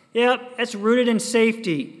 it's rooted in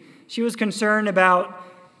safety. She was concerned about,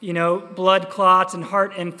 blood clots and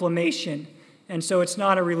heart inflammation. And so it's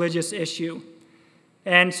not a religious issue.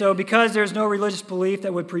 And so because there's no religious belief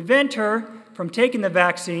that would prevent her from taking the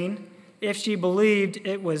vaccine, if she believed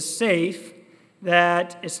it was safe,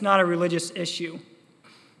 that it's not a religious issue.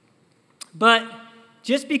 But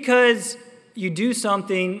just because you do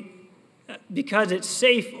something because it's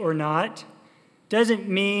safe or not doesn't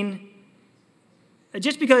mean,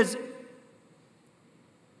 just because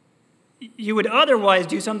you would otherwise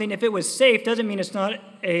do something if it was safe doesn't mean it's not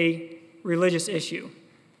a religious issue.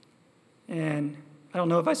 And I don't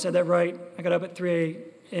know if I said that right. I got up at 3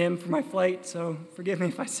 a.m. for my flight, so forgive me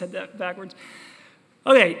if I said that backwards.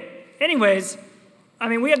 Okay, anyways,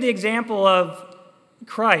 we have the example of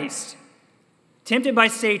Christ, tempted by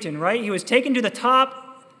Satan, right? He was taken to the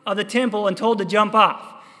top of the temple and told to jump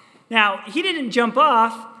off. Now, he didn't jump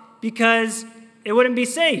off because it wouldn't be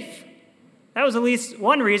safe. That was at least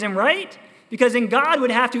one reason, right? Because then God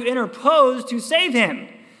would have to interpose to save him.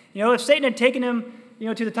 If Satan had taken him,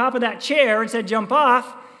 to the top of that chair and said, jump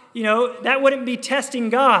off, that wouldn't be testing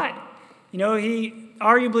God. He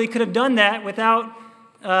arguably could have done that without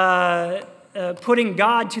putting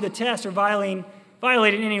God to the test or violating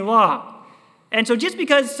any law. And so just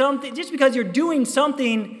because you're doing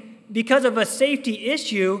something because of a safety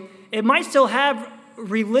issue, it might still have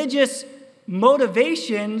religious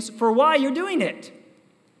motivations for why you're doing it.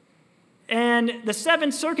 And the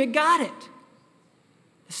Seventh Circuit got it.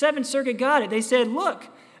 The Seventh Circuit got it. They said, look,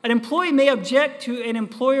 an employee may object to an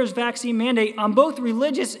employer's vaccine mandate on both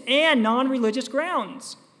religious and non-religious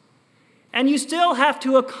grounds. And you still have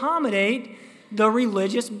to accommodate the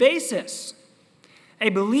religious basis. A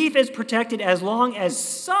belief is protected as long as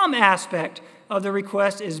some aspect of the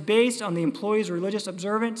request is based on the employee's religious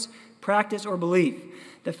observance, practice, or belief.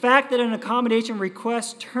 The fact that an accommodation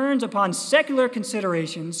request turns upon secular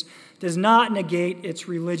considerations does not negate its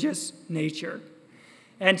religious nature.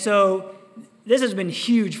 And so this has been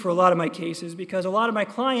huge for a lot of my cases because a lot of my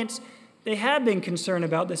clients, they have been concerned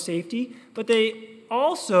about the safety, but they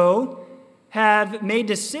also have made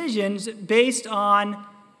decisions based on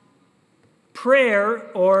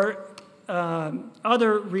prayer or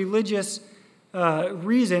other religious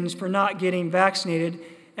reasons for not getting vaccinated,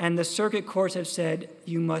 and the circuit courts have said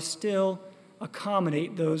you must still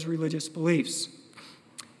accommodate those religious beliefs.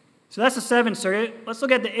 So that's the Seventh Circuit. Let's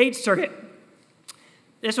look at the Eighth Circuit.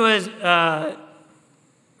 This was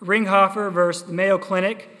Ringhofer versus the Mayo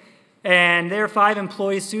Clinic, and their 5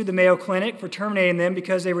 employees sued the Mayo Clinic for terminating them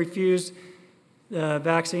because they refused the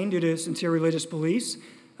vaccine due to sincere religious beliefs.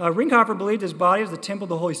 Ringhofer believed his body was the temple of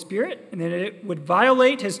the Holy Spirit, and that it would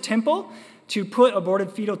violate his temple to put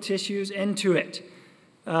aborted fetal tissues into it.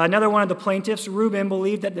 Another one of the plaintiffs, Rubin,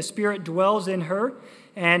 believed that the Spirit dwells in her,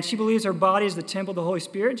 and she believes her body is the temple of the Holy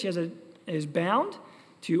Spirit. She is bound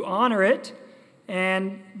to honor it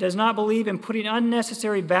and does not believe in putting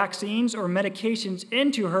unnecessary vaccines or medications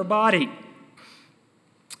into her body.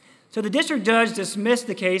 So the district judge dismissed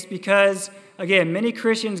the case because, again, many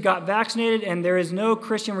Christians got vaccinated and there is no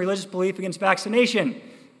Christian religious belief against vaccination.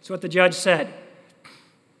 That's what the judge said.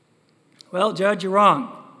 Well, judge, you're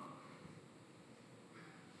wrong.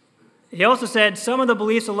 He also said some of the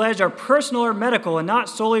beliefs alleged are personal or medical and not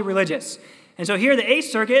solely religious. And so here the Eighth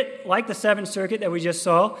Circuit, like the Seventh Circuit that we just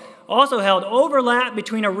saw, also held overlap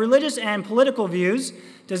between a religious and political views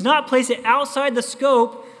does not place it outside the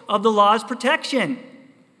scope of the law's protection.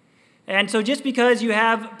 And so just because you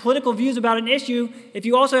have political views about an issue, if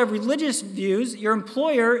you also have religious views, your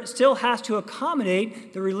employer still has to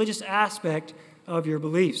accommodate the religious aspect of your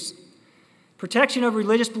beliefs. Protection of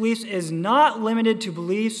religious beliefs is not limited to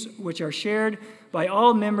beliefs which are shared by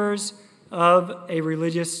all members of a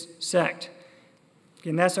religious sect.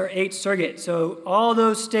 And that's our Eighth Circuit. So all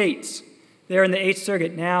those states there in the Eighth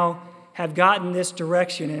Circuit now have gotten this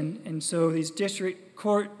direction, and so these district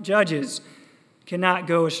court judges cannot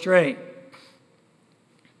go astray.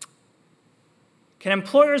 Can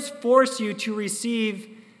employers force you to receive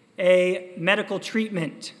a medical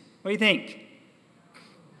treatment? What do you think?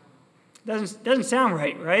 Doesn't sound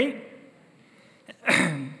right?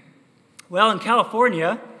 Well, in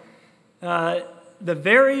California, the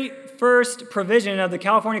very first provision of the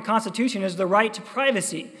California Constitution is the right to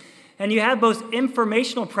privacy. And you have both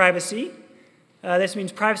informational privacy, this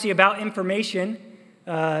means privacy about information,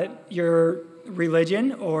 your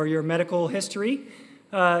religion or your medical history.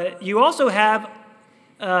 You also have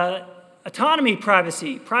autonomy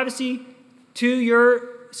privacy, privacy to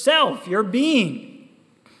yourself, your being.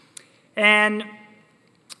 And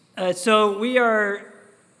so we are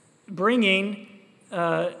bringing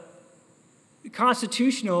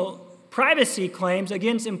constitutional privacy claims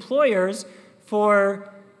against employers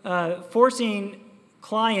for forcing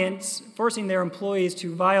their employees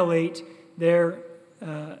to violate their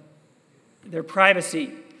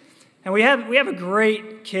privacy. And we have a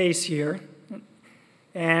great case here,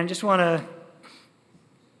 and I just want to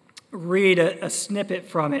read a snippet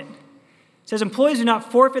from it. It says, employees do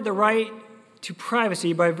not forfeit the right to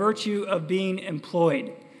privacy by virtue of being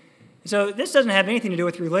employed. So this doesn't have anything to do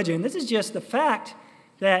with religion. This is just the fact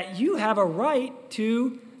that you have a right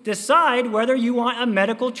to decide whether you want a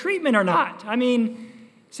medical treatment or not. I mean,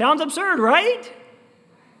 sounds absurd, right?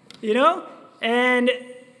 And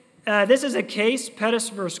this is a case, Pettis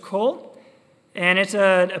versus Cole, and it's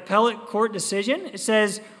an appellate court decision. It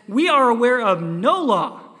says, we are aware of no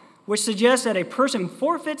law which suggests that a person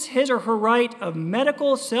forfeits his or her right of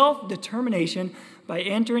medical self-determination by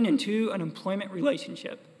entering into an employment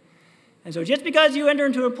relationship. And so just because you enter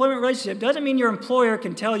into an employment relationship doesn't mean your employer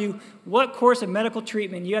can tell you what course of medical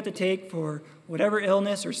treatment you have to take for whatever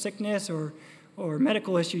illness or sickness or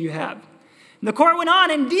medical issue you have. And the court went on,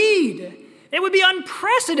 indeed, it would be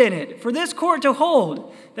unprecedented for this court to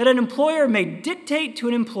hold that an employer may dictate to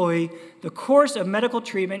an employee the course of medical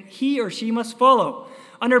treatment he or she must follow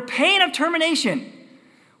under pain of termination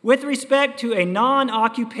with respect to a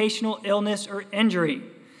non-occupational illness or injury.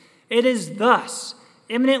 It is thus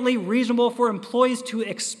eminently reasonable for employees to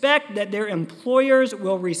expect that their employers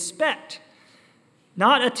will respect,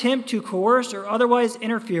 not attempt to coerce or otherwise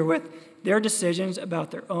interfere with their decisions about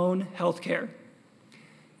their own health care.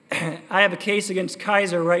 I have a case against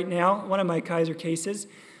Kaiser right now, one of my Kaiser cases,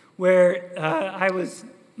 where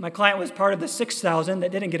my client was part of the 6,000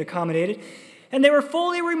 that didn't get accommodated, and they were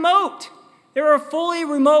fully remote. They were a fully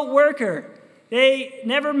remote worker. They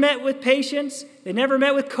never met with patients. They never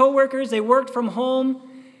met with coworkers. They worked from home,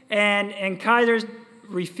 and Kaiser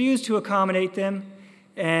refused to accommodate them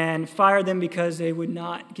and fired them because they would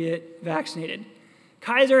not get vaccinated.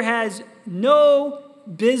 Kaiser has no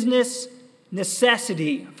business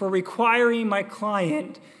necessity for requiring my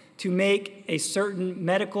client to make a certain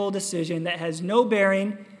medical decision that has no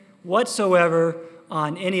bearing whatsoever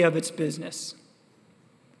on any of its business.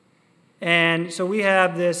 And so we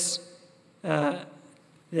have this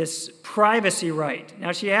privacy right.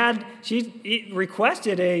 Now she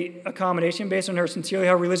requested a accommodation based on her sincerely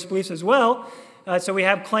held religious beliefs as well. So we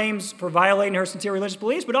have claims for violating her sincere religious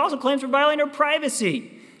beliefs, but also claims for violating her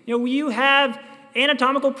privacy. You have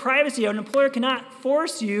anatomical privacy. An employer cannot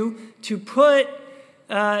force you to put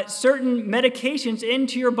certain medications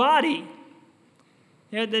into your body.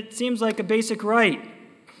 That seems like a basic right.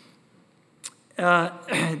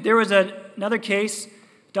 There was another case,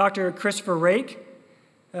 Dr. Christopher Rake,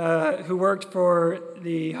 who worked for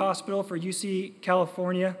the hospital for UC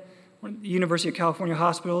California, the University of California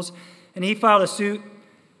hospitals, and he filed a suit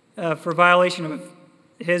for violation of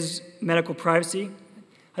his medical privacy.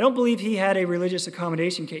 I don't believe he had a religious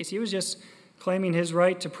accommodation case. He was just claiming his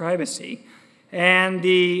right to privacy. And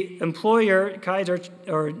the employer, UC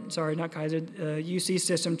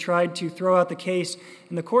system, tried to throw out the case,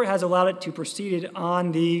 and the court has allowed it to proceed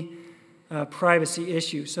on the privacy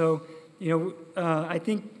issue. So, I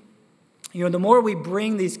think, the more we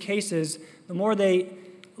bring these cases, the more they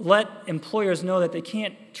let employers know that they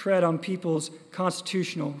can't tread on people's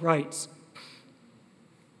constitutional rights.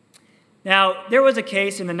 Now, there was a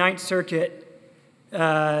case in the Ninth Circuit,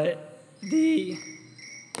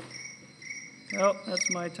 Oh, that's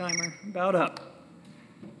my timer, about up.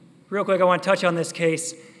 Real quick, I want to touch on this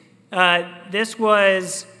case. This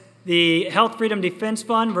was the Health Freedom Defense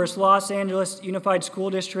Fund versus Los Angeles Unified School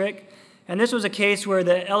District. And this was a case where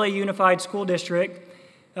the LA Unified School District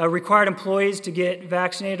required employees to get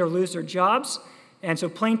vaccinated or lose their jobs. And so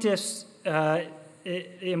plaintiffs,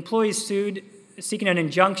 employees sued, seeking an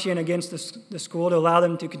injunction against the school to allow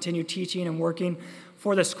them to continue teaching and working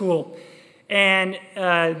for the school. And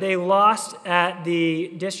they lost at the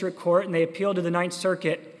district court, and they appealed to the Ninth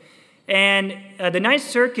Circuit. And the Ninth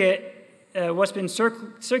Circuit, what's been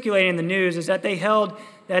circulating in the news is that they held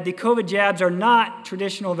that the COVID jabs are not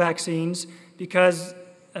traditional vaccines because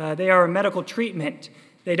they are a medical treatment.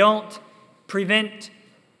 They don't prevent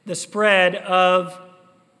the spread of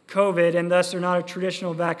COVID, and thus they're not a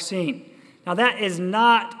traditional vaccine. Now, that is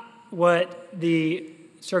not what the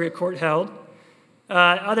circuit court held.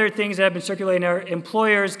 Other things that have been circulating are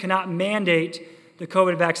employers cannot mandate the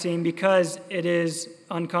COVID vaccine because it is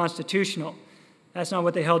unconstitutional. That's not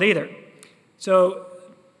what they held either. So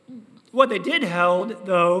what they did held,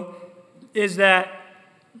 though, is that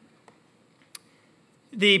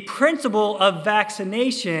the principle of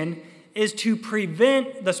vaccination is to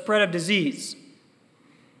prevent the spread of disease.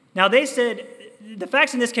 Now, they said the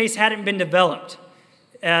facts in this case hadn't been developed.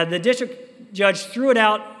 The district judge threw it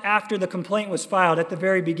out after the complaint was filed at the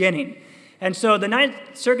very beginning. And so the Ninth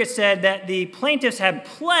Circuit said that the plaintiffs had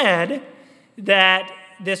pled that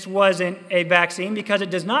this wasn't a vaccine because it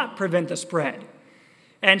does not prevent the spread.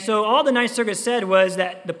 And so all the Ninth Circuit said was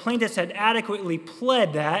that the plaintiffs had adequately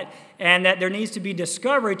pled that and that there needs to be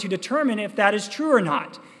discovery to determine if that is true or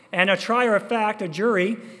not. And a trier of fact, a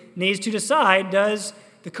jury, needs to decide, does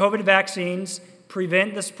the COVID vaccines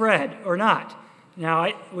prevent the spread or not? Now,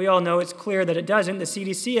 we all know it's clear that it doesn't. The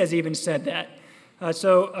CDC has even said that.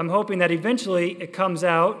 So I'm hoping that eventually it comes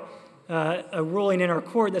out, a ruling in our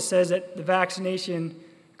court that says that the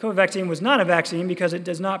COVID vaccine was not a vaccine because it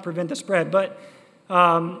does not prevent the spread. But,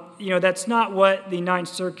 that's not what the Ninth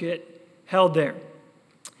Circuit held there.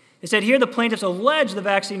 It said here the plaintiffs allege the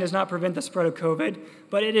vaccine does not prevent the spread of COVID,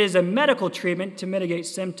 but it is a medical treatment to mitigate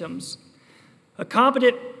symptoms. A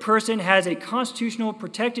competent person has a constitutional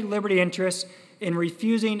protected liberty interest in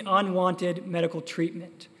refusing unwanted medical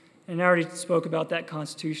treatment. And I already spoke about that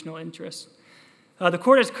constitutional interest. The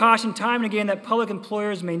court has cautioned time and again that public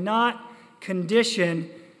employers may not condition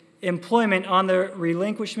employment on the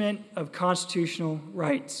relinquishment of constitutional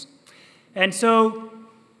rights. And so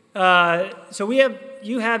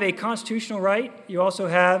you have a constitutional right. You also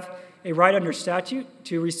have a right under statute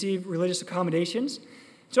to receive religious accommodations.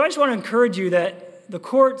 So I just want to encourage you that the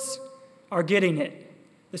courts are getting it.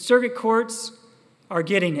 The circuit courts are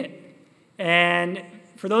getting it. And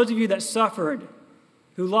for those of you that suffered,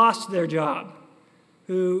 who lost their job,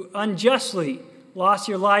 who unjustly lost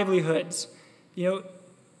your livelihoods,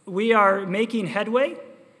 we are making headway,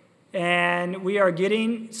 and we are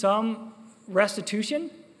getting some restitution.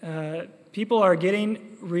 People are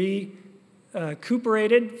getting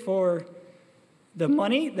recuperated for the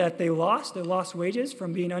money that they lost wages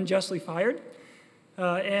from being unjustly fired.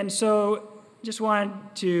 And so just wanted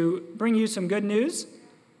to bring you some good news,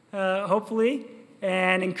 hopefully,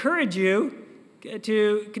 and encourage you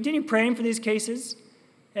to continue praying for these cases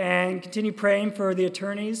and continue praying for the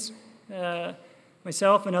attorneys,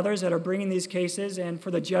 myself and others that are bringing these cases, and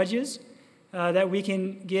for the judges, that we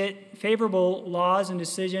can get favorable laws and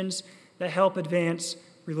decisions that help advance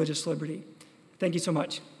religious liberty. Thank you so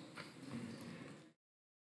much.